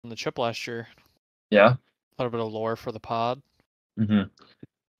in the chip last year. Yeah. A little bit of lore for the pod. Mm-hmm.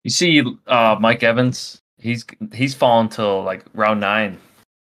 You see, Mike Evans. He's fallen till like round 9.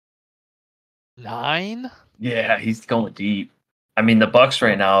 9? Yeah, he's going deep. I mean, the Bucks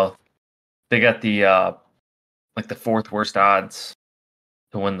right now, they got the like the 4th worst odds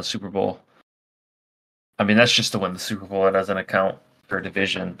to win the Super Bowl. I mean, that's just to win the Super Bowl. It doesn't account for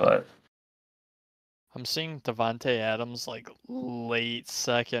division, but I'm seeing Devontae Adams like late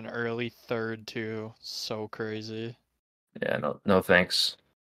second, early third too. So crazy. yeah, no thanks.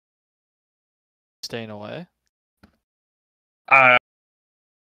 Staying away. Uh,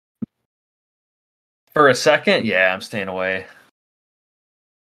 for a second, yeah, I'm staying away.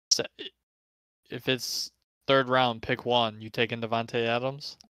 If it's third round, pick one. You taking Devontae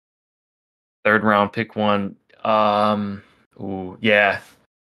Adams? 3rd round, pick one. Ooh, yeah,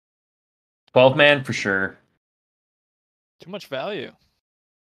 12 man for sure. Too much value.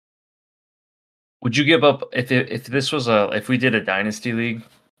 Would you give up if this was if we did a dynasty league?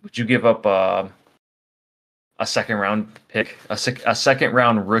 Would you give up a 2nd round pick, a 2nd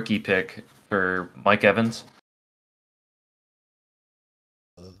round rookie pick for Mike Evans?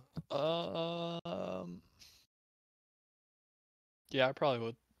 Yeah, I probably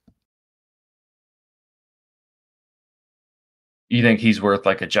would. You think he's worth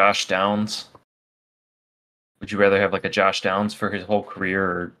like a Josh Downs? Would you rather have like a Josh Downs for his whole career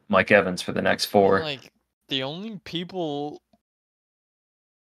or Mike Evans for the next 4? Like the only people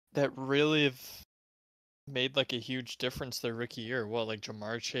that really have made like a huge difference their rookie year, what, like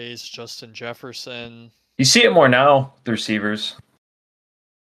Jamar Chase, Justin Jefferson? You see it more now, the receivers.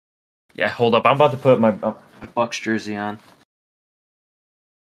 Yeah, hold up. I'm about to put my Bucks jersey on.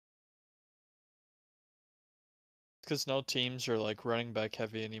 Because no teams are like running back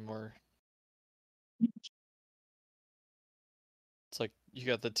heavy anymore. It's like you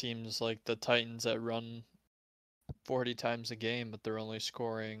got the teams like the Titans that run 40 times a game, but they're only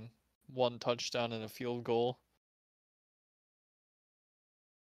scoring 1 touchdown and a field goal.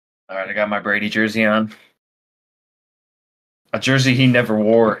 All right, I got my Brady jersey on. A jersey he never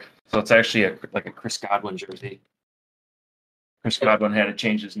wore, so it's actually like a Chris Godwin jersey. Chris Godwin had to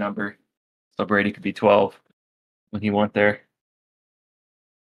change his number so Brady could be 12 when he went there.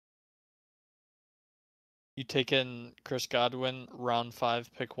 You taking Chris Godwin round 5,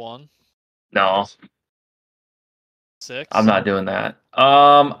 pick 1? No, 6? I'm not doing that.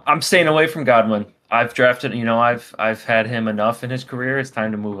 I'm staying away from Godwin. I've drafted, I've had him enough in his career. It's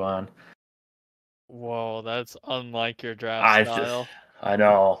time to move on. Whoa, that's unlike your draft I style. I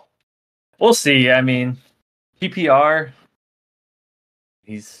know. We'll see. I mean, PPR,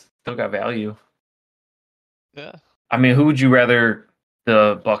 he's still got value. Yeah. I mean, who would you rather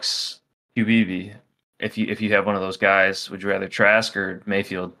the Bucks QB be? If you have one of those guys, would you rather Trask or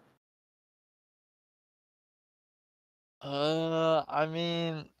Mayfield? I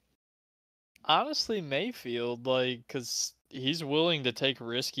mean, honestly, Mayfield, like, because he's willing to take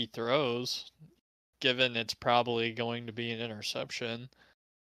risky throws, given it's probably going to be an interception.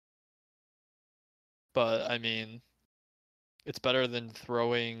 But, I mean, it's better than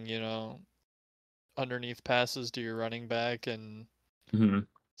throwing, underneath passes to your running back and Mm-hmm.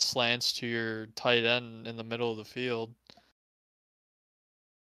 slants to your tight end in the middle of the field.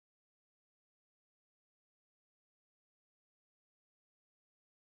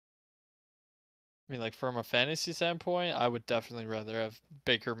 I mean, like, from a fantasy standpoint, I would definitely rather have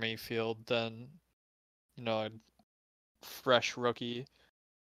Baker Mayfield than, a fresh rookie.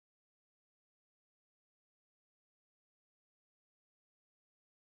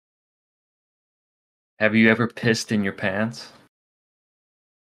 Have you ever pissed in your pants?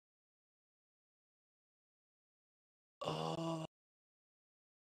 Uh,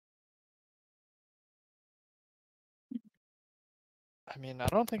 I mean, I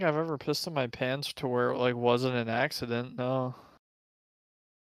don't think I've ever pissed in my pants to where it like wasn't an accident. No.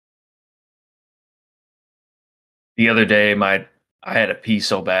 The other day, I had a pee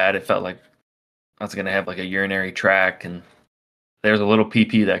so bad it felt like I was gonna have like a urinary tract, and there's a little pee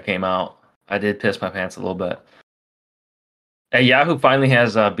pee that came out. I did piss my pants a little bit. Hey, Yahoo finally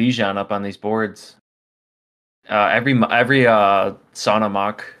has Bijan up on these boards. Every sauna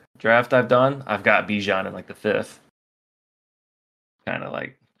mock draft I've done, I've got Bijan in like the 5th. Kind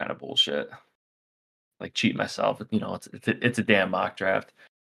of bullshit. Like cheat myself. It's a damn mock draft.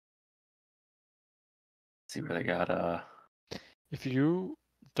 Let's see where they got. If you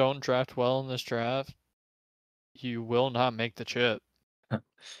don't draft well in this draft, you will not make the chip.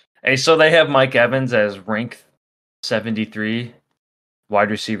 Hey, so they have Mike Evans as rank 73, wide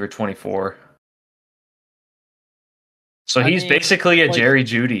receiver 24. So I he's mean, basically a like Jerry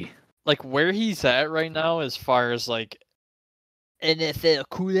Judy. like where he's at right now, as far as like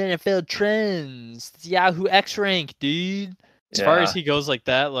NFL trends, it's Yahoo X rank, dude. As far as Yeah. he goes like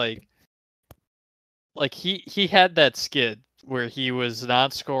that, like he had that skid where he was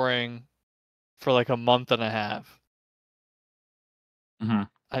not scoring for like a month and a half. Hmm.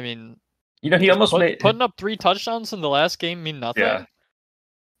 I mean, He does almost made. putting up 3 touchdowns in the last game mean Yeah. nothing?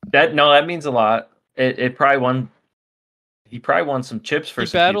 That means a lot. It probably won. He probably won some chips for He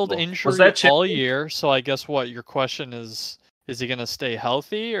some battled people. Was injury that chip all week? year, so I guess what your question is he gonna stay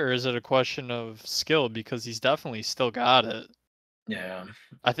healthy, or is it a question of skill? Because he's definitely still got it. Yeah.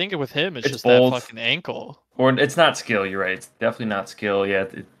 I think with him, it's It's just that both. fucking ankle. Or it's not skill. You're right. It's definitely not skill. Yeah.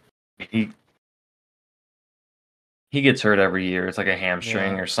 He he gets hurt every year. It's like a Yeah.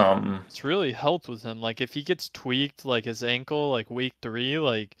 hamstring or something. It's really helped with him. Like if he gets tweaked like his ankle like week 3,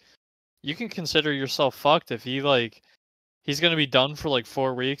 like you can consider yourself fucked if he's gonna be done for like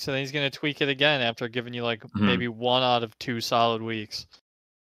 4 weeks and then he's gonna tweak it again after giving you like Mhm. maybe 1 out of 2 solid weeks.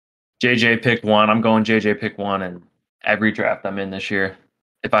 JJ pick one. I'm going JJ pick one, and every draft I'm in this year.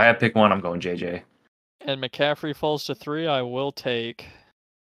 If I have pick one, I'm going JJ. And McCaffrey falls to 3, I will take.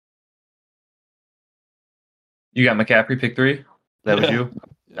 You got McCaffrey pick 3. That was Yeah. you.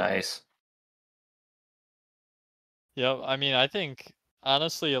 Yeah. Nice. Yeah. I mean, I think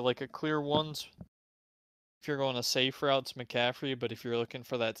honestly, like a clear ones, if you're going a safe route, it's McCaffrey. But if you're looking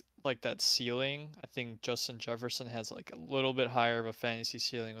for that like that ceiling, I think Justin Jefferson has like a little bit higher of a fantasy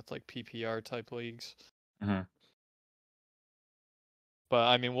ceiling with like PPR type leagues. Mhm. But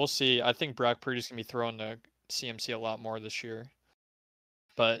I mean, we'll see. I think Brock Purdy's gonna be throwing to CMC a lot more this year.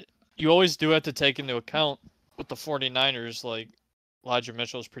 But you always do have to take into account with the 49ers, like Elijah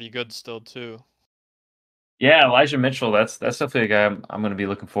Mitchell's pretty good still too. Yeah, Elijah Mitchell. That's definitely a guy I'm going to be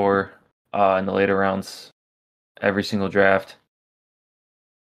looking for in the later rounds every single draft.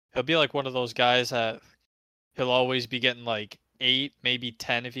 He'll be like one of those guys that he'll always be getting like 8, maybe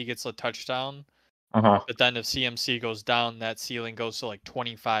 10 if he gets a touchdown. Uh huh. But then if CMC goes down, that ceiling goes to like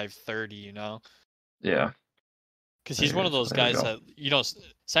 25, 30, you know? Yeah. Because he's one of those There we guys go.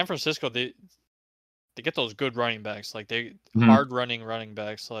 that, San Francisco, they get those good running backs. Like they Mhm. hard running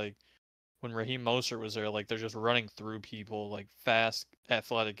backs. Like when Raheem Mostert was there, like they're just running through people, like fast,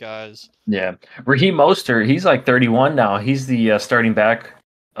 athletic guys. Yeah. Raheem Mostert, he's like 31 now. He's the starting back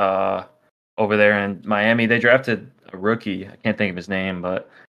uh, over there in Miami. They drafted a rookie. I can't think of his name,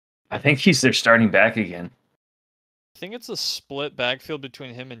 but I think he's their starting back again. I think it's a split backfield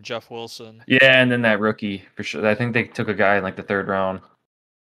between him and Jeff Wilson. Yeah, and then that rookie for sure. I think they took a guy in like the third round.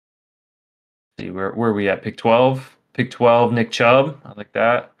 See where are we at? Pick 12. Pick 12, Nick Chubb. I like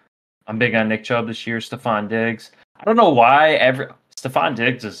that. I'm big on Nick Chubb this year. Stephon Diggs. I don't know why Stephon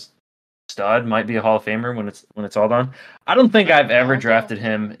Diggs is stud. Might be a Hall of Famer when it's all done. I don't think I've Second ever round though? drafted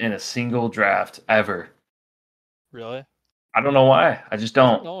him in a single draft ever. Really? I don't know why. I just I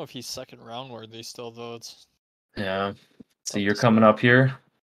don't don't. know if he's second round worthy still though. It's Yeah. See, tough you're to coming say. up here.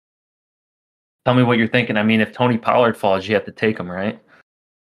 Tell me what you're thinking. I mean, if Tony Pollard falls, you have to take him, right?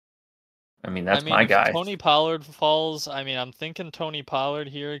 I mean, I that's mean, my if guy. Tony Pollard falls, I mean, I'm thinking Tony Pollard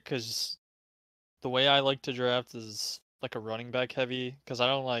here because the way I like to draft is like a running back heavy because I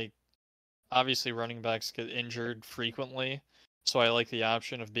don't like obviously running backs get injured frequently, so I like the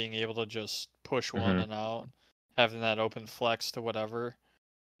option of being able to just push one Hmm. and out, having that open flex to whatever.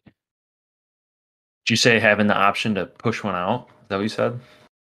 Did you say having the option to push one out? Is that what you said?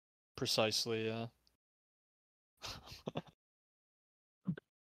 Precisely, yeah.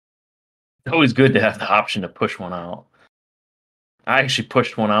 It's always good to have the option to push one out. I actually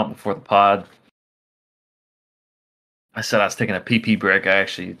pushed one out before the pod. I said I was taking a PP break. I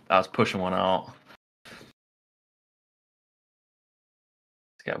was pushing one out.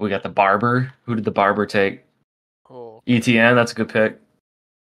 We got the barber. Who did the barber take? Oh, okay. ETN. That's a good pick.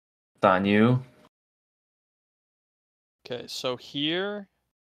 It's on you. Okay, so here,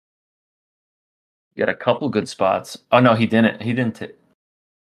 You got a couple good spots. Oh no, he didn't. He didn't take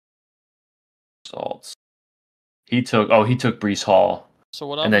salts. He took Brees Hall, so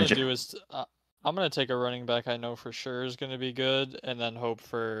what and I'm then gonna do is I'm gonna take a running back I know for sure is gonna be good, and then hope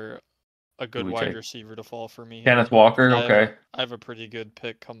for a who good we wide take? receiver to fall for me here. Kenneth 'Cause Walker. Okay. I have a pretty good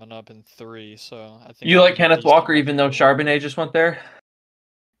pick coming up in 3, so I think You I like can at Kenneth least Walker, enough even though for. Charbonnet just went there.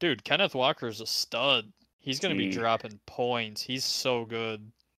 Dude, Kenneth Walker is a stud. He's gonna be See. dropping points. He's so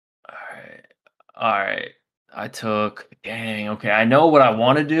good. All right. All right. I took. Dang. Okay. I know what I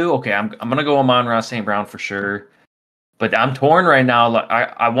want to do. Okay. I'm gonna go Amon-Ra St. Brown for sure. But I'm torn right now. Like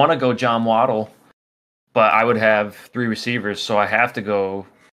I want to go John Waddle, but I would have 3 receivers, so I have to go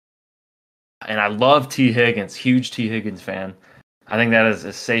and I love T. Higgins, huge T. Higgins fan. I think that is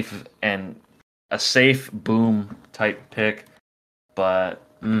a safe boom type pick. But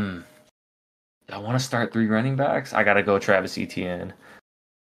I want to start 3 running backs. I gotta go Travis Etienne.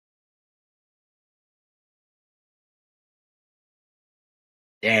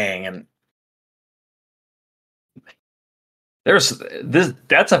 Dang, and there's this.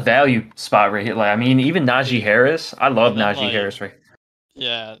 That's a value spot right here. Like, I mean, even Najee Harris. I love And then Najee like, Harris. Right.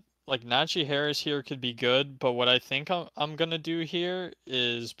 yeah, like Najee Harris here could be good, but what I think I'm gonna do here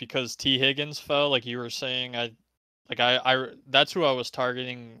is because T Higgins fell, like you were saying, that's who I was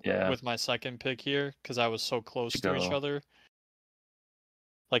targeting Yeah, with my second pick here because I was so close to to each go other.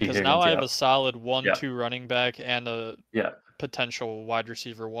 Like, T because now Higgins. I have Yeah, a solid one, yeah, two running back and a yeah, potential wide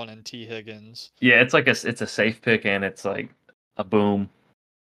receiver one in T Higgins. yeah. It's a safe pick and it's like a boom.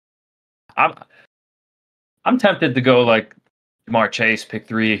 I'm I'm tempted to go like Jamar Chase, pick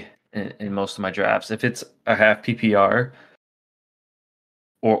 3 in most of my drafts. If it's a half PPR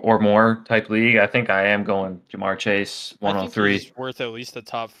or more type league, I think I am going Jamar Chase I think 103. he's worth at least a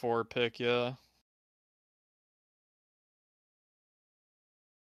top 4 pick, yeah.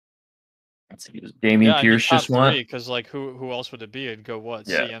 Let's see, Yeah, Damian I mean Pierce top just went. 3 because like who else would it be? It'd go what?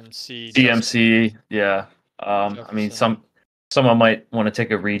 Yeah, CMC, Justin CMC. Yeah. I mean, Jefferson. someone might want to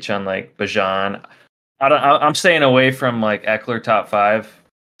take a reach on like Bajan. I'm staying away from like Eckler top 5.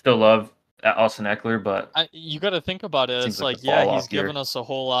 Still love Austin Eckler, but You got to think about it. seems It's like the like, yeah, fall he's off given year. us a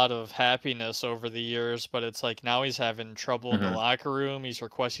whole lot of happiness over the years, but it's like now he's having trouble in the Hmm. locker room. He's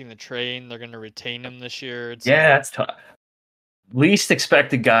requesting the trade. They're going to retain him this year. It's Yeah, like, that's tough. Least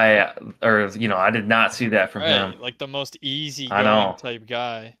expected guy, or I did not see that from him. right, like the most I easygoing know, type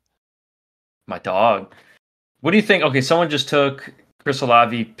guy. my dog. What do you think? Okay, someone just took Chris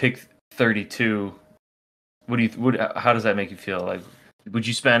Olave, pick 32. What do you? How does that make you feel? Like, would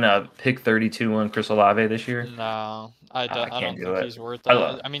you spend a pick 32 on Chris Olave this year? No, I I can't don't do think it. he's worth I that.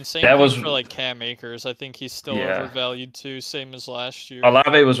 love I mean, same that thing was for like Cam Akers. I think he's still yeah. overvalued too, same as last year.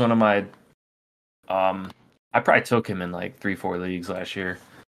 Olave was one of my I probably took him in like 3-4 leagues last year.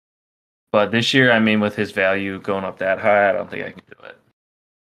 But this year, I mean, with his value going up that high, I don't think I can do it.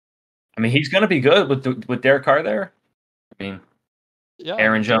 I mean, he's going to be good with Derek Carr there. I mean, Yeah, I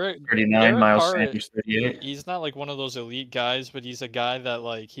Aaron mean Jones, 39, Derek Miles Carr, Sanders, 38. he's not like one of those elite guys, but he's a guy that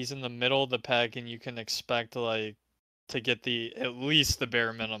like he's in the middle of the pack and you can expect like to get the at least the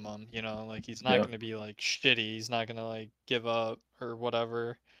bare minimum, you know, like he's not Yeah. going to be like shitty. He's not going to like give up or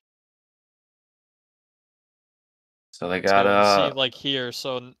whatever. So they got So and see like here,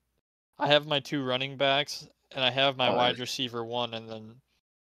 I have my 2 running backs and I have my uh wide receiver one and then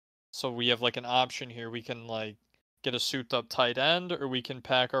so we have like an option here. We can like get a souped up tight end, or we can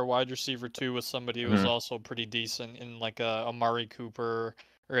pack our wide receiver 2 with somebody who's mhm. also pretty decent in like a Amari Cooper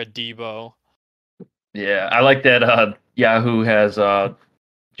or a Debo. Yeah, I like that Yahoo has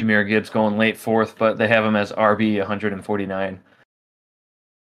Jahmyr Gibbs going late 4th, but they have him as RB 149.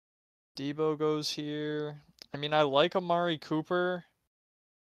 Debo goes here. I mean, I like Amari Cooper,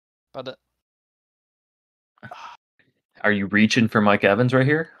 but Are you reaching for Mike Evans right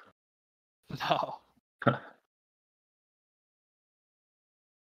here? no.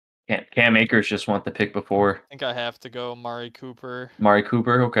 Cam Akers just want the pick before. I think I have to go Amari Cooper. Amari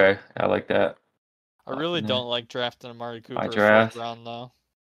Cooper, okay. I like that. I really don't like drafting Amari My Cooper 4th draft. round though.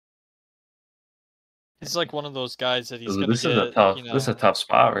 He's like one of those guys that he's Ooh, gonna get, you this is a know, tough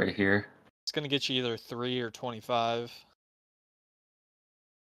spot right here. it's gonna get you either 3 or 25.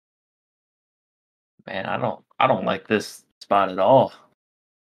 Man, I don't like this spot at all.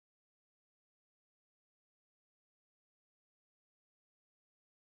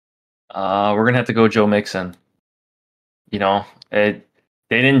 We're gonna have to go Joe Mixon. You know, they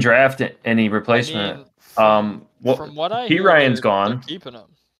didn't draft any I replacement. mean, from what I P hear, Ryan's they're gone. keeping him.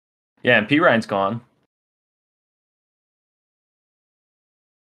 Yeah, and P Ryan's gone.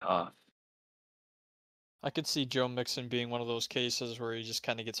 Uh, I could see Joe Mixon being one of those cases where he just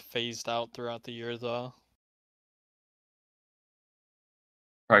kind of gets phased out throughout the year, though.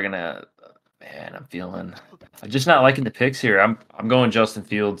 probably gonna. Man, I'm just not liking the picks here. I'm going Justin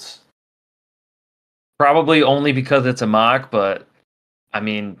Fields. Probably only because it's a mock, but I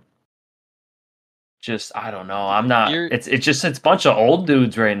mean, just I don't know. I'm not. You're It's a bunch of old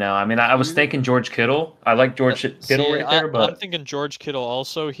dudes right now. I mean, I was you thinking George Kittle. I like George Kittle see, right there, I'm but thinking George Kittle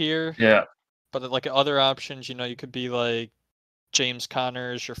also here, yeah, but like other options, you know, you could be like James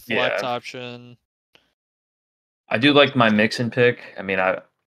Conner is your flex yeah, option. I do like my Mixon pick. I mean,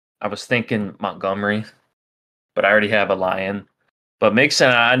 I was thinking Montgomery, but I already have a Lion. But Mixon,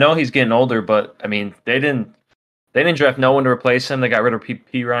 I know he's getting older, but I mean, they didn't draft no one to replace him. They got rid of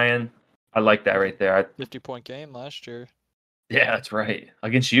P Ryan. I like that right there. 50-point game last year. Yeah, that's right.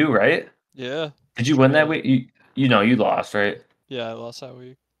 Against you, right? Yeah. Did you win that Straight. week? You know you lost, right? Yeah, I lost that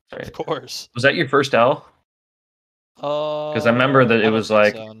week. Of Right. course. Was that your first L? Because I remember that it I don't was think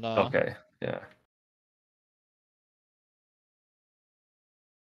like, so. No. okay, yeah.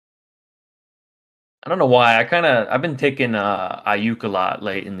 I don't know why. I've been taking Ayuk a lot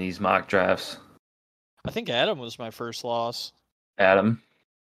late in these mock drafts. I think Adam was my first loss. Adam.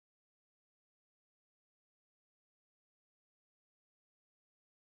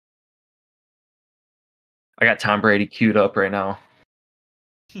 I got Tom Brady queued up right now.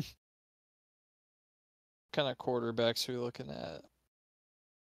 Kind of quarterbacks are we looking at?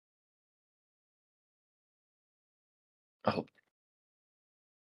 Oh,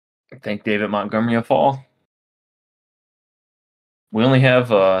 I think David Montgomery will fall. We only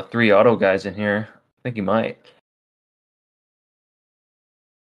have 3 auto guys in here. I think he might.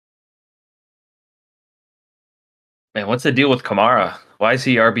 Man, what's the deal with Kamara? Why is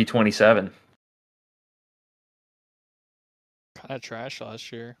he RB27? Kind of trash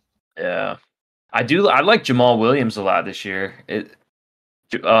last year. Yeah. I like Jamal Williams a lot this year.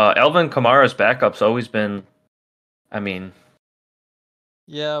 Elvin Kamara's backup's always been, I mean,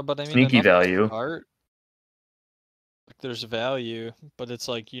 Yeah, but I mean sneaky enough to value. start. Like there's value, but it's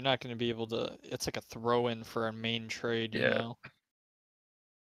like you're not going to be able to. It's like a throw-in for a main trade, you Yeah. know.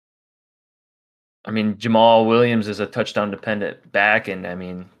 I mean, Jamal Williams is a touchdown dependent back, and I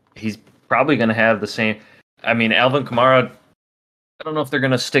mean, he's probably going to have the same. I mean, Alvin Kamara. I don't know if they're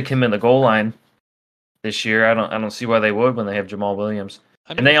going to stick him in the goal line this year. I don't see why they would when they have Jamal Williams,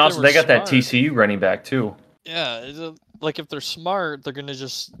 I and mean, if they were they got that smart, TCU running back too. yeah, like if they're smart, they're gonna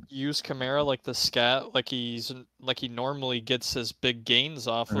just use Kamara like the scat, like he normally gets his big gains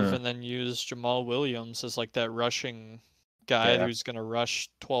off of, Mhm. and then use Jamal Williams as like that rushing guy Yeah, who's gonna rush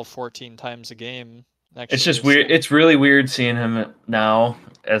 12, 14 times a game. it's Actually, just weird. assist. It's really weird seeing him now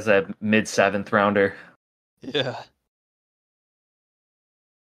as a mid-7th rounder. Yeah,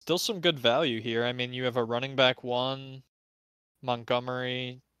 still some good value here. I mean, you have a running back one,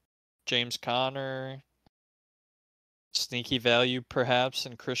 Montgomery, James Conner, sneaky value perhaps,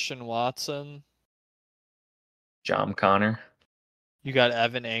 and Christian Watson. John Connor. You got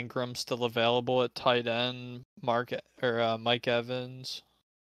Evan Ingram still available at tight end. Mike Evans.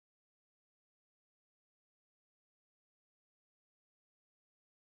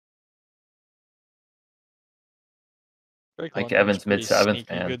 Drake Like London's Evans pretty mid-7th,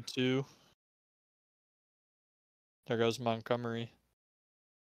 sneaky man. good too. There goes Montgomery.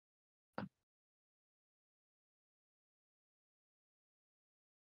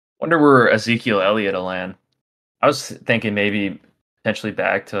 Wonder where Ezekiel Elliott will land. I was thinking maybe potentially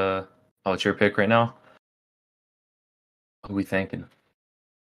back to. Oh, it's your pick right now. Who we thinking?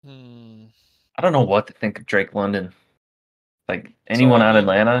 Hmm. I don't know what to think of Drake London. Like So anyone I out of mean,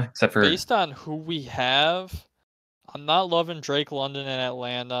 Atlanta except for based on who we have, I'm not loving Drake London in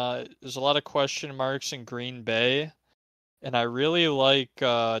Atlanta. There's a lot of question marks in Green Bay, and I really like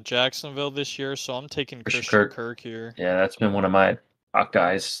Jacksonville this year, so I'm taking Christian Christian Kirk. Kirk here. Yeah, that's been one of my top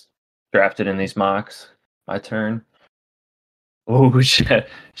guys drafted in these mocks. My turn. Oh, should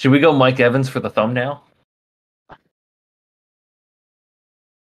we go Mike Evans for the thumbnail?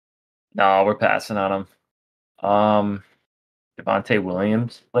 No, we're passing on him. Devontae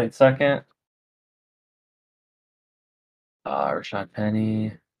Williams, late second. Rashad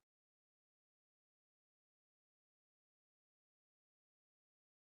Penny.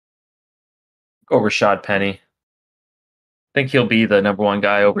 Go Rashad Penny. I think he'll be the number 1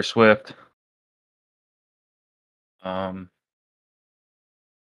 guy over Swift. Um,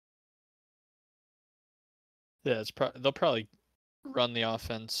 Yeah, they'll probably run the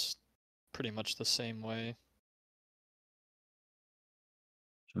offense pretty much the same way.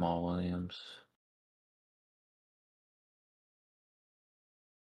 Jamal Williams.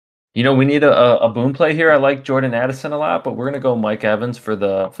 You know, we need a boom play here. I like Jordan Addison a lot, but we're gonna go Mike Evans for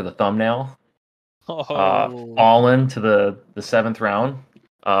the thumbnail. Oh, Fallen to the 7th round.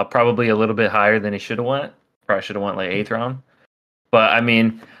 Probably a little bit higher than he should have went. Probably should have went like 8th round. But I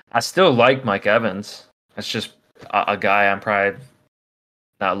mean, I still like Mike Evans. That's just a guy I'm probably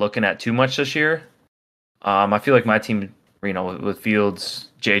not looking at too much this year. I feel like my team, you know, with Fields,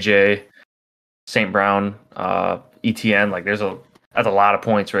 JJ, St. Brown, ETN, like that's a lot of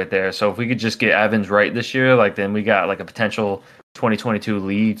points right there. So if we could just get Evans right this year, like then we got like a potential 2022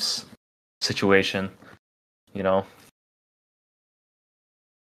 Leafs situation, you know.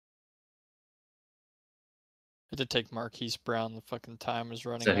 I did take Marquise Brown. The fucking time was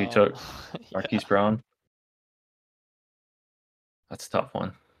running So who out. took Yeah. Marquise Brown? That's a tough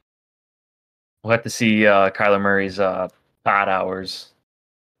one. We'll have to see Kyler Murray's pod hours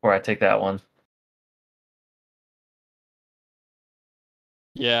before I take that one.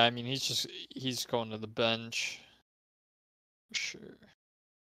 Yeah, I mean he's going to the bench. For sure.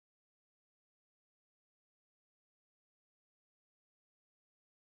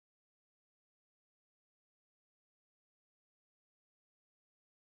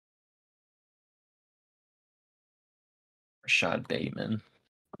 Rashad Bateman.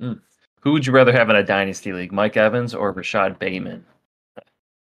 Mm. Who would you rather have in a dynasty league, Mike Evans or Rashad Bateman?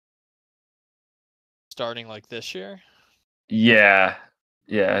 Starting like this year? Yeah,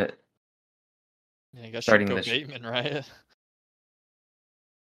 yeah. Yeah, I guess you'd Starting go this. Bateman, right?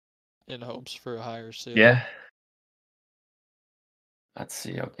 In hopes for a higher ceiling. Yeah. Let's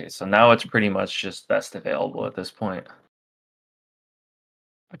see. Okay, so now it's pretty much just best available at this point.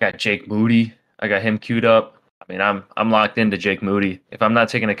 I got Jake Moody. I got him queued up. I mean, I'm locked into Jake Moody. If I'm not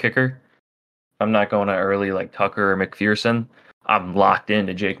taking a kicker, if I'm not going to early like Tucker or McPherson, I'm locked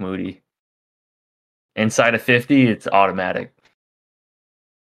into Jake Moody. Inside of 50, it's automatic.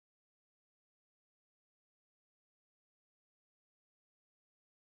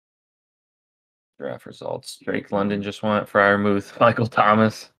 Draft results. Drake London just went. Fryermuth, Michael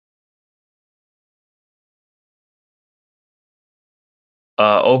Thomas.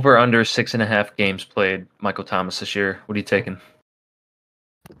 Over under 6.5 games played. Michael Thomas this year. What are you taking?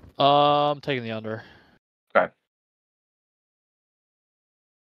 I'm taking the under. Okay.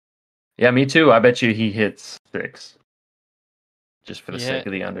 Yeah, me too. I bet you he hits 6, just for the sake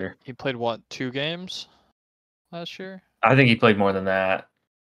of the under. He played what, 2 games last year? I think he played more than that.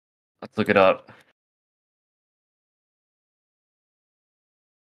 Let's look it up.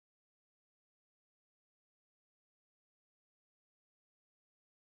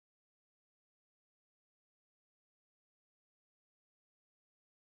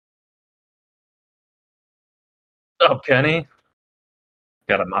 Oh, Kenny.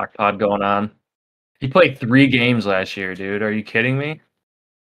 Got a mock pod going on. He played 3 games last year, dude. Are you kidding me?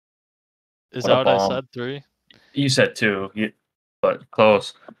 Is What that a what I bomb. said? 3? You said 2, but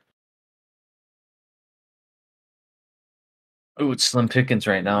close. Ooh, it's Slim Pickens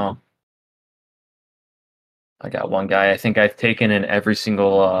right now. I got one guy I think I've taken in every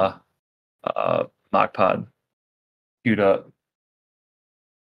single mock pod queued up.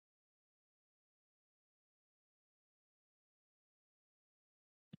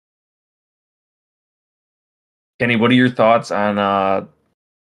 Kenny, what are your thoughts on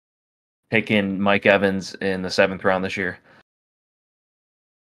taking Mike Evans in the 7th round this year?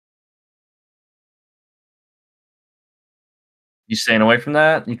 You staying away from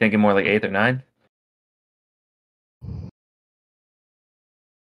that? You thinking more like 8th or 9th?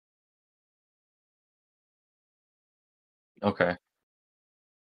 Okay.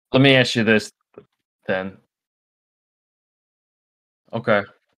 Let me ask you this then. Okay.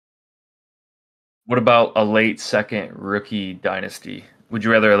 What about a late second rookie dynasty? Would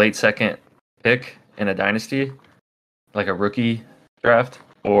you rather a late second pick in a dynasty, like a rookie draft,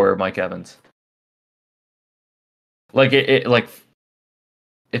 or Mike Evans? Like it like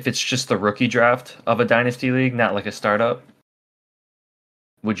if it's just the rookie draft of a dynasty league, not like a startup,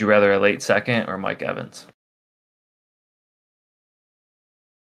 would you rather a late second or Mike Evans?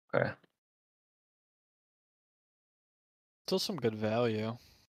 Okay. Still some good value.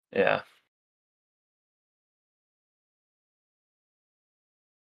 Yeah.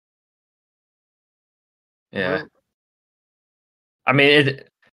 Yeah. Where I mean,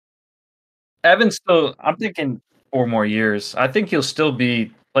 Evans still. I'm thinking 4 more years. I think he'll still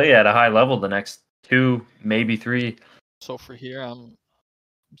be play at a high level the next 2, maybe 3. so for here I'm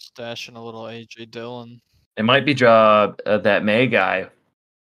stashing a little AJ Dillon. It might be that May guy.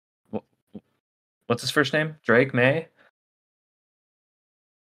 Wh- What's his first name? Drake May.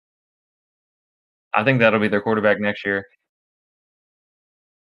 I think that'll be their quarterback next year.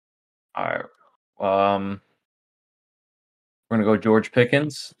 All right. We're gonna go George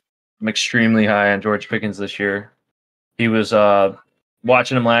Pickens. I'm extremely high on George Pickens this year. He was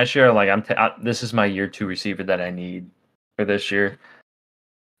watching him last year. Like this is my year 2 receiver that I need for this year.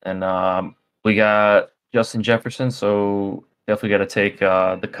 And we got Justin Jefferson, so definitely got to take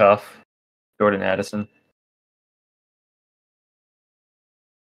the cuff, Jordan Addison.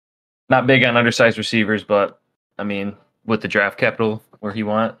 Not big on undersized receivers, but I mean, with the draft capital where he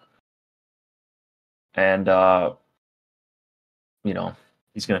went, and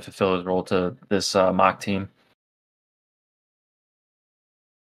he's going to fulfill his role to this mock team.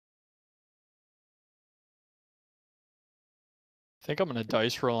 I think I'm gonna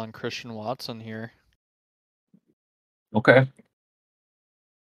dice roll on Christian Watson here. Okay.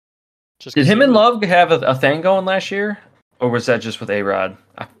 Just Did because him he and was, I Love have a thing going last year, or was that just with A-Rod?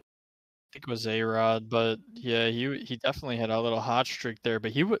 think it was A-Rod, but yeah, he definitely had a little hot streak there.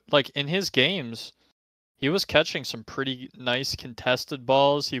 But he would like in his games, he was catching some pretty nice contested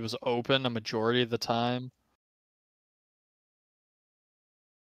balls. He was open a majority of the time.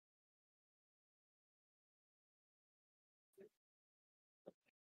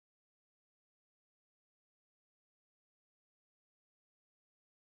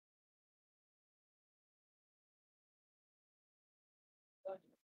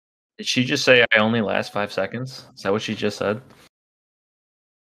 Did she just say I only last 5 seconds? Is that what she just said?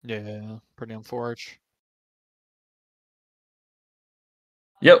 Yeah, pretty unfortunate.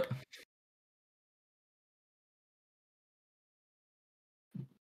 Yep.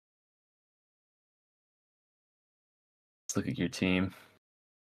 Let's look at your team.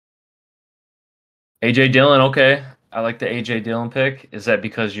 AJ Dillon, okay. I like the AJ Dillon pick. Is that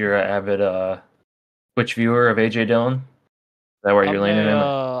because you're an avid Twitch viewer of AJ Dillon? Is that where you're leaning him?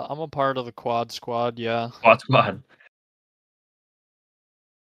 I'm a part of the quad squad, yeah. Quad squad.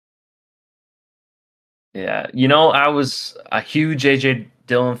 Yeah, I was a huge AJ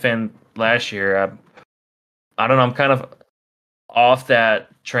Dillon fan last year. I don't know. I'm kind of off that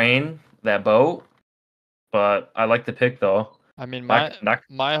train, that boat, but I like the pick though. I mean, Not, not,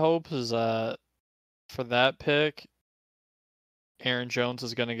 my hope is that for that pick, Aaron Jones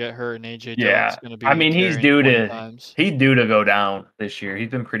is gonna get hurt and AJ Dillon's yeah. gonna I be mean, carrying 20 times. he's due to go down this year. He's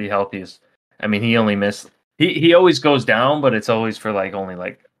been pretty healthy. I mean, he only missed. He always goes down, but it's always for like only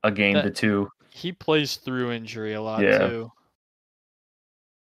like a game That to two. he plays through injury a lot Yeah. too.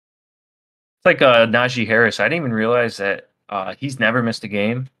 It's like Najee Harris. I didn't even realize that he's never missed a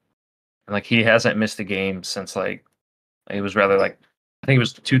game. And like he hasn't missed a game since like it was rather like I think it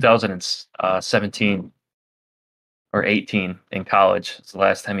was 2017 or 18 in college. It's the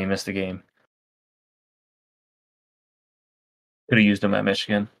last time he missed a game. Could have used him at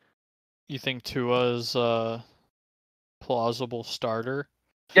Michigan. You think Tua's a plausible starter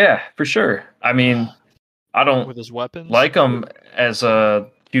Yeah, for sure. I mean, I don't with his weapons? like him as a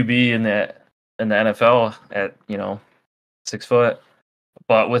QB in the NFL at 6 foot,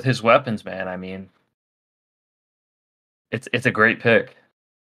 but with his weapons, man, I mean, it's a great pick.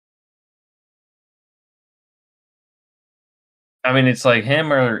 I mean, it's like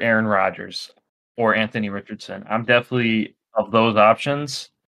him or Aaron Rodgers or Anthony Richardson. I'm definitely of those options.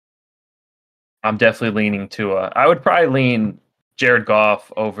 I'm definitely leaning to I would probably lean Jared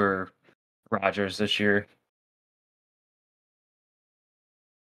Goff over Rodgers this year.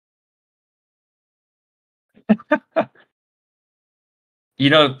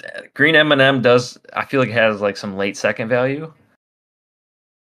 Green M&M does. I feel like it has like some late second value.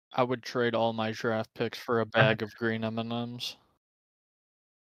 I would trade all my draft picks for a bag of green M&Ms.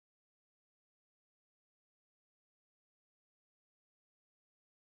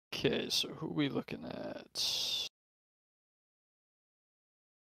 Okay, so who are we looking at?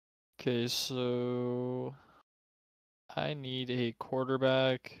 Okay, so I need a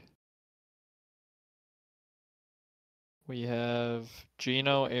quarterback. We have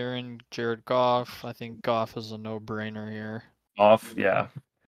Gino, Aaron, Jared Goff. I think Goff is a no-brainer here. Off, yeah.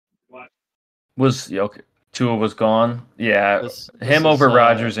 Okay. Tua was gone. Yeah, This him is over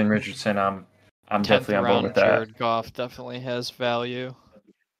Rodgers and Richardson. I'm 10th definitely on board with round that. Jared Goff definitely has value.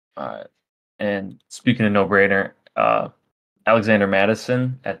 All right. And speaking of no brainer, Alexander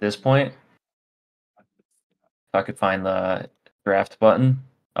Madison at this point. If I could find the draft button.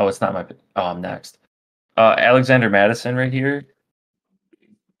 Oh, it's not my. Oh, I'm next. Alexander Madison right here.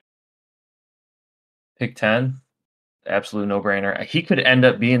 Pick 10. Absolute no brainer. He could end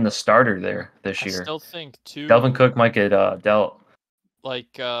up being the starter there this I year. still think Delvin Cook might get dealt.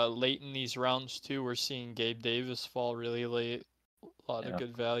 like late in these rounds too, we're seeing Gabe Davis fall really late. A lot of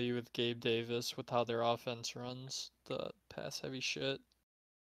good value with Gabe Davis with how their offense runs the pass heavy shit.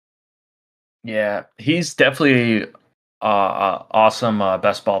 Yeah, he's definitely awesome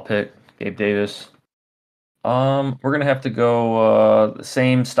best ball pick, Gabe Davis. We're gonna have to go the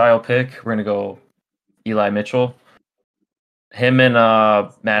same style pick. We're gonna go Eli Mitchell. Him and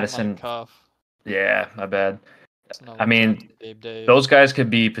Madison. Cuff. Yeah, my bad. No I one's on mean, Gabe Dave. those guys could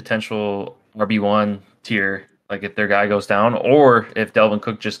be potential RB1 tier, like if their guy goes down, or if Delvin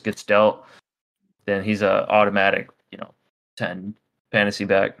Cook just gets dealt, then he's a automatic, 10 fantasy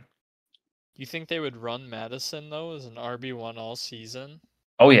back. You think they would run Madison though as an RB1 all season?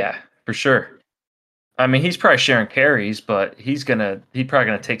 Oh yeah, for sure. I mean, he's probably sharing carries, but he's probably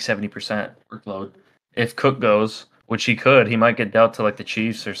gonna take 70% workload. If Cook goes, which he could, he might get dealt to like the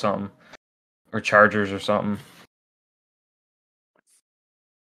Chiefs or something, or Chargers or something.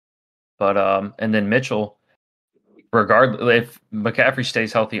 But and then Mitchell, regardless if McCaffrey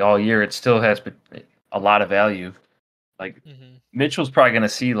stays healthy all year, it still has a lot of value. Like Mitchell's probably going to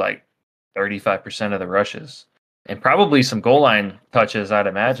see like 35% of the rushes and probably some goal line touches, I'd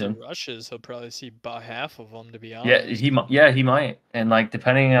imagine. If the rushes, he'll probably see about half of them, to be Yeah, honest. he might. And like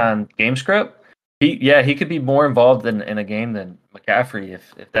depending on game script, he could be more involved in a game than McCaffrey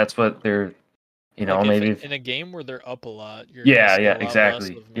if that's what they're Like maybe in a game where they're up a lot, you're gonna yeah, see yeah, a lot less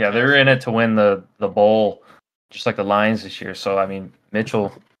exactly. of Yeah, they're in McCaffrey. it to win the bowl, just like the Lions this year. So I mean,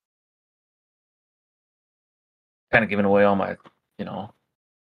 Mitchell kind of giving away all my,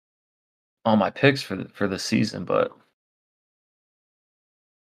 all my picks for the season, but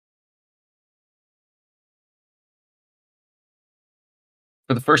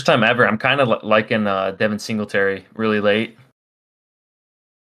for the first time ever, I'm kind of liking Devin Singletary really late.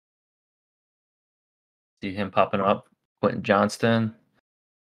 See him popping up. Quentin Johnston.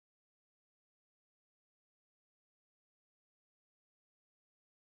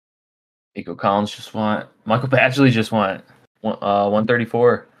 Nico Collins just went. Michael Badgley just went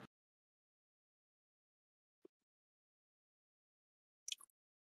 134.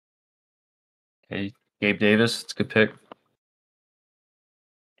 Okay, Gabe Davis, it's a good pick.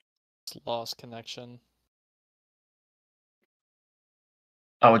 It's lost connection.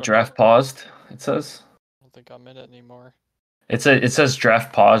 Oh, draft paused. It says. I don't think I'm in it anymore. It says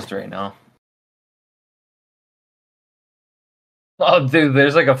draft paused right now. Oh, dude,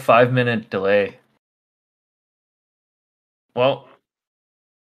 there's like a 5-minute delay. Well,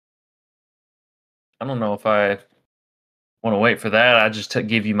 I don't know if I want to wait for that. I just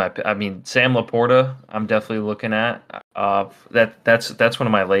give you my. I mean, Sam Laporta. I'm definitely looking at. That's one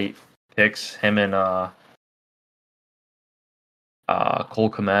of my late picks. Him and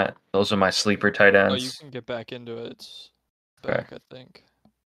Cole Kmet. Those are my sleeper tight ends. Oh, you can get back into it. It's back, I think.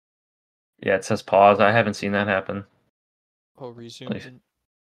 Yeah, it says pause. I haven't seen that happen. Oh, resume.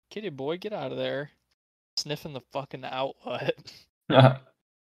 Kitty boy, get out of there. Sniffing the fucking outlet. Got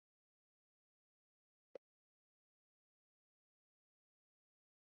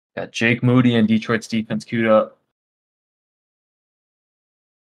Jake Moody and Detroit's defense queued up.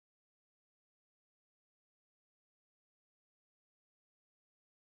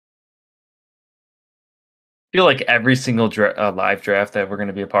 I feel like every single live draft that we're going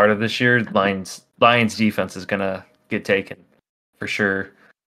to be a part of this year, Lions defense is going to get taken for sure.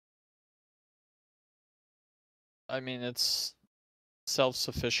 I mean, it's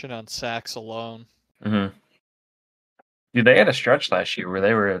self-sufficient on sacks alone. Mm-hmm. Dude, they had a stretch last year where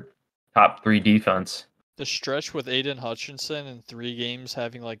they were a top 3 defense. The stretch with Aiden Hutchinson in 3 games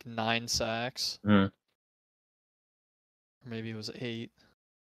having like 9 sacks. Mm-hmm. Or maybe it was 8.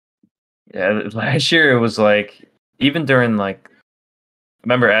 Yeah, last year it was like, even during like, I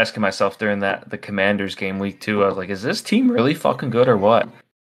remember asking myself during the Commanders game week 2, I was like, is this team really fucking good or what?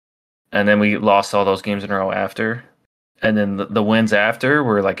 And then we lost all those games in a row after. And then the wins after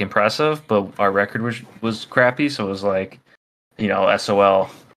were like impressive, but our record was crappy, so it was like, SOL.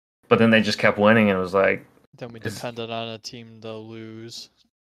 But then they just kept winning, and it was like. Then we depended on a team to lose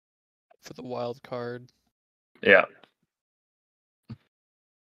for the wild card. Yeah.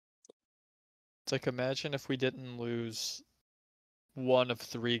 It's like, imagine if we didn't lose 1 of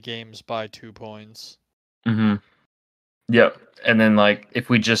 3 games by 2 points. Mm-hmm. Yep. And then like if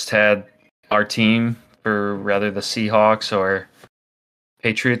we just had our team for rather the Seahawks or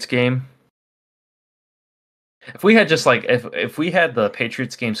Patriots game. If we had just like if we had the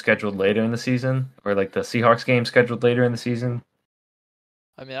Patriots game scheduled later in the season or like the Seahawks game scheduled later in the season.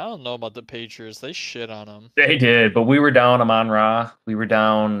 I mean, I don't know about the Patriots. They shit on them. They did, but we were down Amon-Ra. We were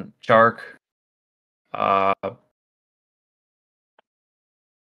down Chark.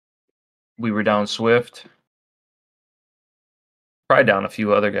 We were down Swift. Probably down a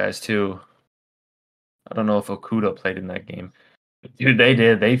few other guys too. I don't know if Okuda played in that game. Dude, they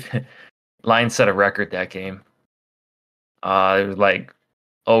did. Lions set a record that game. It was like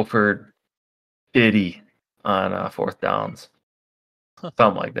 0 for 50 on 4th downs.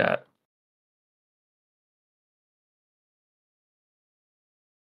 Something like that.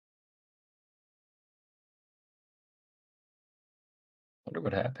 Wonder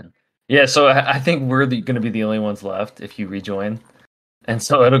what happened. Yeah, so I think we're going to be the only ones left if you rejoin. And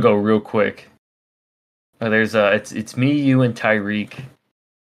so it'll go real quick. There's it's me, you, and Tyreek.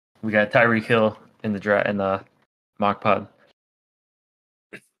 We got Tyreek Hill in the mock pod.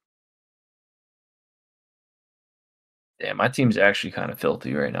 Damn, my team's actually kind of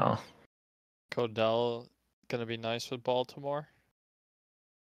filthy right now. Codell gonna be nice with Baltimore.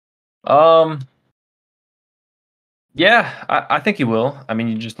 Yeah, I think he will. I mean,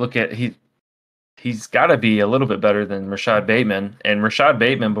 you just look at he's got to be a little bit better than Rashad Bateman, and Rashad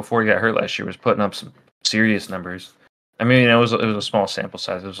Bateman before he got hurt last year was putting up some serious numbers. I mean, it was a small sample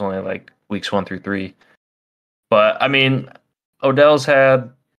size. It was only like weeks 1 through 3, but I mean, Odell's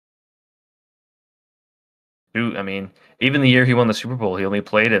had. Dude, I mean, even the year he won the Super Bowl, he only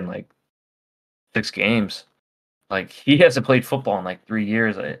played in like 6 games. Like he hasn't played football in like 3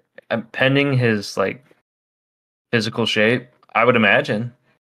 years. I'm pending his like physical shape. I would imagine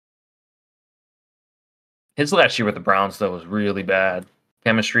his last year with the Browns though was really bad.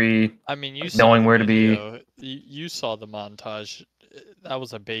 Chemistry, I mean, you like saw knowing the where to be. video. You saw the montage. That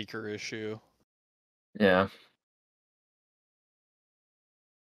was a Baker issue. Yeah.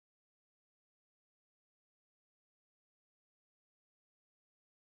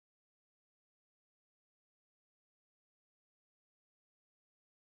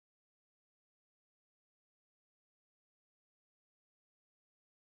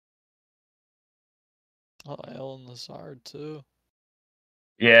 Oh, Alan Lazard too.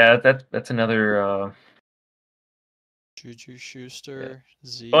 Yeah, that's another Juju yeah. Schuster,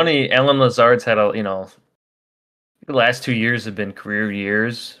 Zeke. Funny, Alan Lazard's had the last 2 years have been career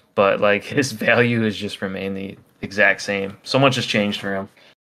years, but like his value has just remained the exact same. So much has changed for him.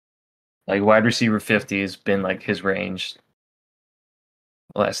 Like wide receiver 50 has been like his range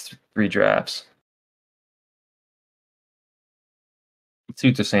the last 3 drafts. Let's see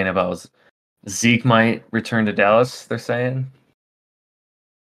what they're saying about Zeke might return to Dallas, they're saying.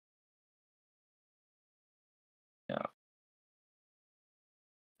 Yeah.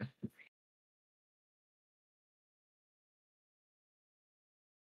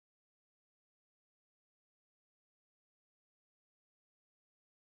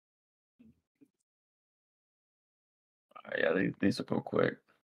 Yeah, these will go quick.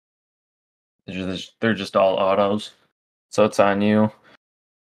 They're just all autos. So it's on you.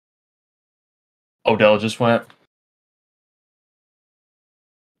 Odell just went.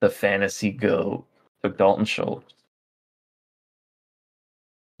 The fantasy goat. Took Dalton Schultz.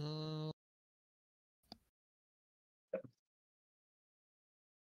 Mm,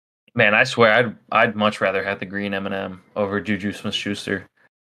 Man, I swear I'd much rather have the green M&M over Juju Smith-Schuster.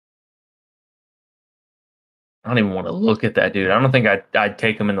 I don't even want to look at that dude. I don't think I'd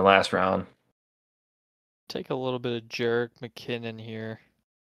take him in the last round. take a little bit of Jarek McKinnon here.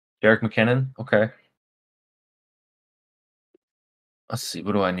 Derek McKinnon. Okay. Let's see.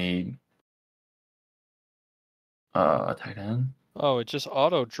 What do I need? Tight end. Oh, it just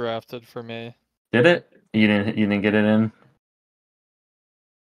auto drafted for me. Did it? You didn't get it in?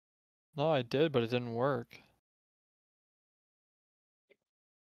 No, I did, but it didn't work.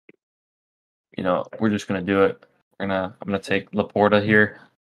 We're just gonna do it. I'm gonna take Laporta here.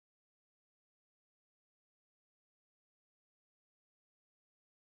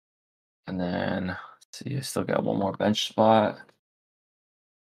 And then let's see, I still got one more bench spot.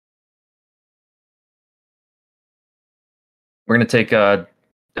 We're gonna take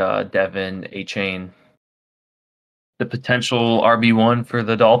Devin A Chain, the potential RB1 for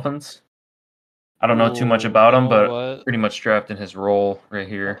the Dolphins. I don't know too much Ooh, about you him, know but what? pretty much drafting his role right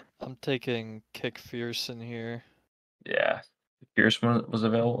here. I'm taking Kick Fearson here. Yeah, Pierce was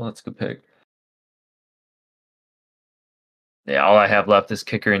available. That's a good pick. Yeah, all I have left is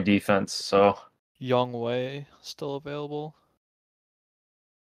kicker and defense. So Young Wei still available.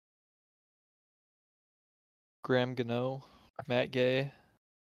 Graham Gano, Matt Gay.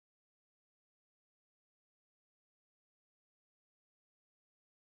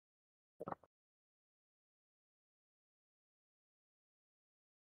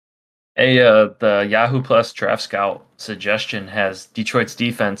 the Yahoo Plus Draft Scout suggestion has Detroit's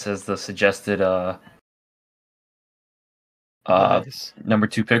defense as the suggested Nice. number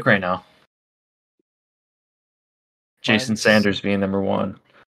 2 pick right now. Jason Mine's Sanders being number 1.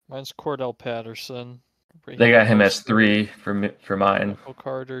 mine's Cordell Patterson, They Raheem got him as Mostert, 3 for mine. Michael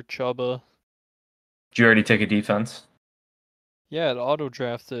Carter, Chuba. Did you already take a defense? Yeah, it auto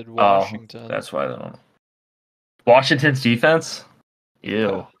drafted Oh, Washington. that's why they don't. Washington's defense? Ew.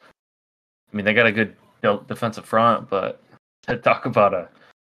 Yeah. I mean, they got a good built defensive front, but to talk about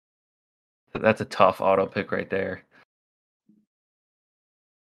that's a tough auto pick right there.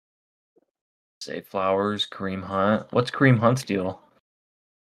 Say Flowers, Kareem Hunt. What's Kareem Hunt's deal?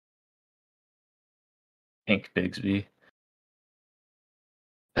 Hank Bigsby.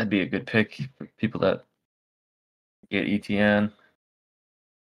 That'd be a good pick for people that get ETN.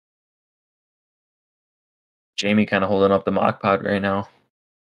 Jamie kind of holding up the mock pod right now.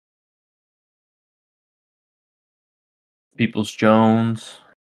 Peoples Jones.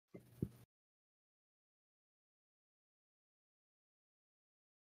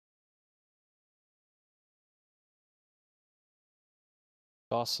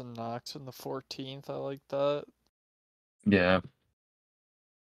 Dawson Knox in the 14th. I like that. Yeah.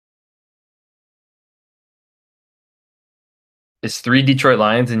 Is 3 Detroit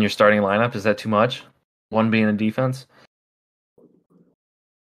Lions in your starting lineup? Is that too much? One being a defense?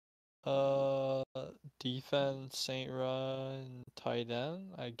 Uh, defense, Saint Run, tight end.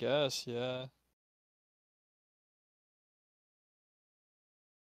 I guess, yeah.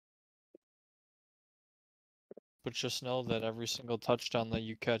 But just know that every single touchdown that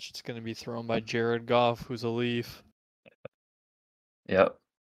you catch, it's going to be thrown by Jared Goff, who's a Leaf. Yep.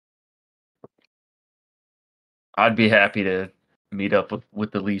 I'd be happy to meet up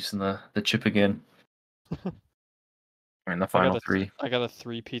with the Leafs in the chip again. Or in the final three. I got to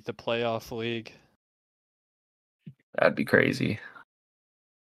three-peat the playoff league. That'd be crazy.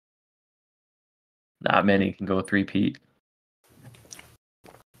 Not many can go 3-peat.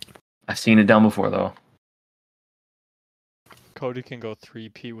 I've seen it done before, though. Cody can go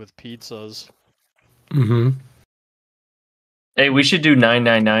three-peat with pizzas. Mm-hmm. Hey, we should do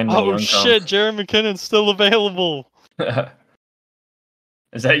 999 when Oh Young shit, Jared McKinnon's still available. comes.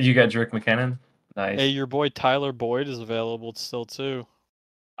 Is that you got Rick McKinnon? Nice. Hey, your boy Tyler Boyd is available still too.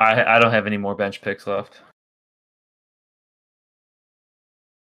 I don't have any more bench picks left.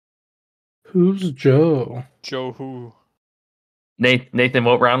 Who's Joe? Joe who? Nathan,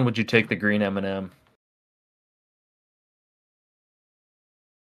 what round would you take the green M&M?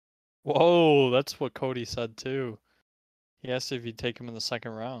 Whoa, that's what Cody said too. He asked if you'd take him in the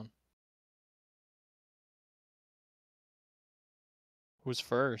second round. Who's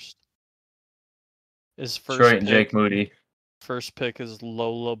first? Is first Detroit and pick Jake Moody. first pick is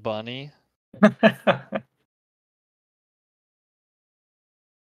Lola Bunny.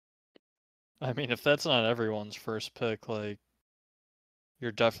 I mean, if that's not everyone's first pick, like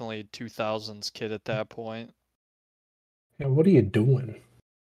you're definitely a 2000s kid at that point. Yeah, what are you doing?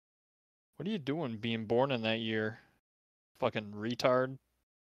 What are you doing being born in that year? Fucking retard.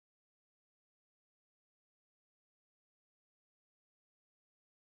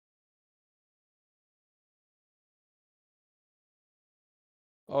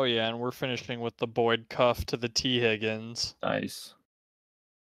 Oh yeah, and we're finishing with the Boyd cuff to the T. Higgins. Nice.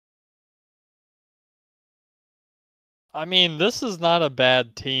 I mean, this is not a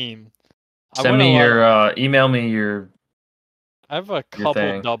bad team. Send me your email me your I have a your couple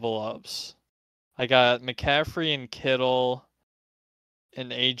thing. double ups. I got McCaffrey and Kittle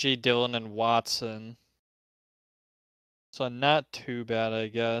and AJ Dillon and Watson. So not too bad, I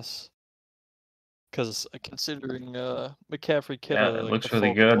guess. Because considering McCaffrey Kittle Yeah, are it like looks the really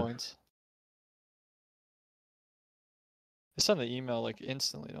focal good. points. They send the email like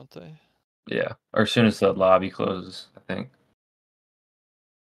instantly, don't they? Yeah, or as soon as the lobby closes, I think.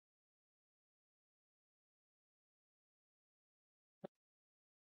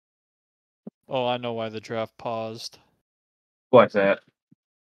 Oh, I know why the draft paused. What's that?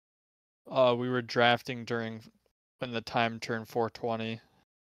 We were drafting during when the time turned 420.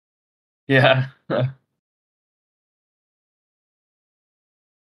 Yeah.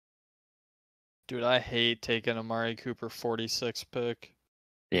 Dude, I hate taking Amari Cooper 46 pick.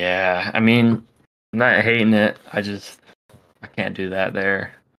 Yeah, I mean, I'm not hating it. I can't do that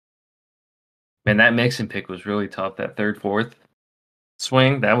there. Man, that Mixon pick was really tough. That third, fourth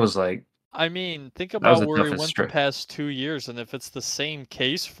swing, that was like I mean, think that was about the where he toughest went the stretch. past 2 years, and if it's the same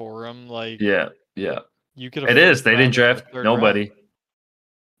case for him, like Yeah. you get a It is. first They didn't rounder in the draft third nobody.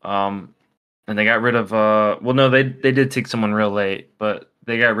 round. And they got rid of well no, they did take someone real late, but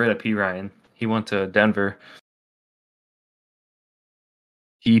they got rid of P Ryan. He went to Denver.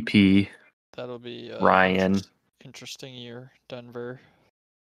 EP That'll be Ryan. interesting year, Denver.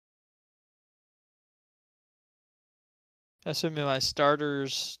 Assuming my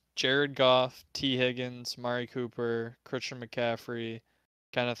starters: Jared Goff, T. Higgins, Mari Cooper, Christian McCaffrey,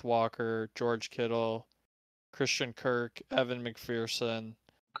 Kenneth Walker, George Kittle, Christian Kirk, Evan McPherson,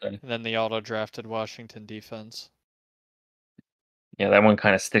 Okay. and then the auto-drafted Washington defense. Yeah, that one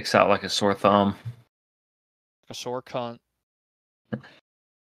kind of sticks out like a sore thumb. A sore cunt.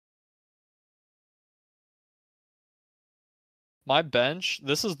 My bench,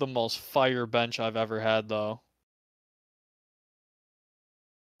 this is the most fire bench I've ever had, though.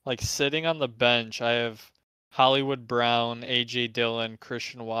 Like, sitting on the bench, I have Hollywood Brown, A.J. Dillon,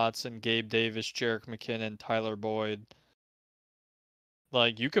 Christian Watson, Gabe Davis, Jerick McKinnon, Tyler Boyd.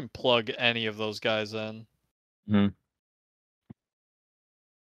 Like, you can plug any of those guys in. Mm-hmm.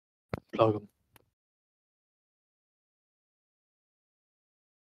 Plug them.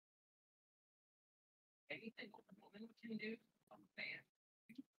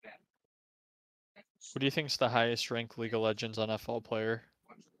 What do you think is the highest ranked League of Legends NFL player?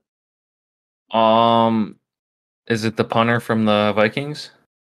 Is it the punter from the Vikings?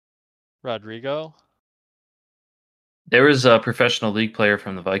 Rodrigo? There was a professional league player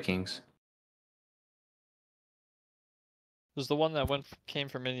from the Vikings. Was the one that came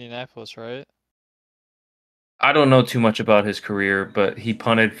from Indianapolis, right? I don't know too much about his career, but he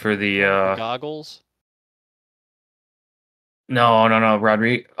punted for the The goggles? no,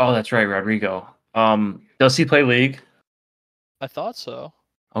 Rodrigo. Oh, that's right, Rodrigo. Does he play league? I thought so.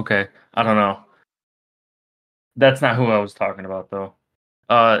 Okay, I don't know. That's not who I was talking about though.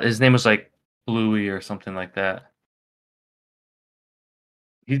 His name was like Bluey or something like that.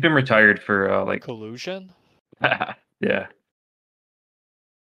 He's been retired for like Collusion? yeah.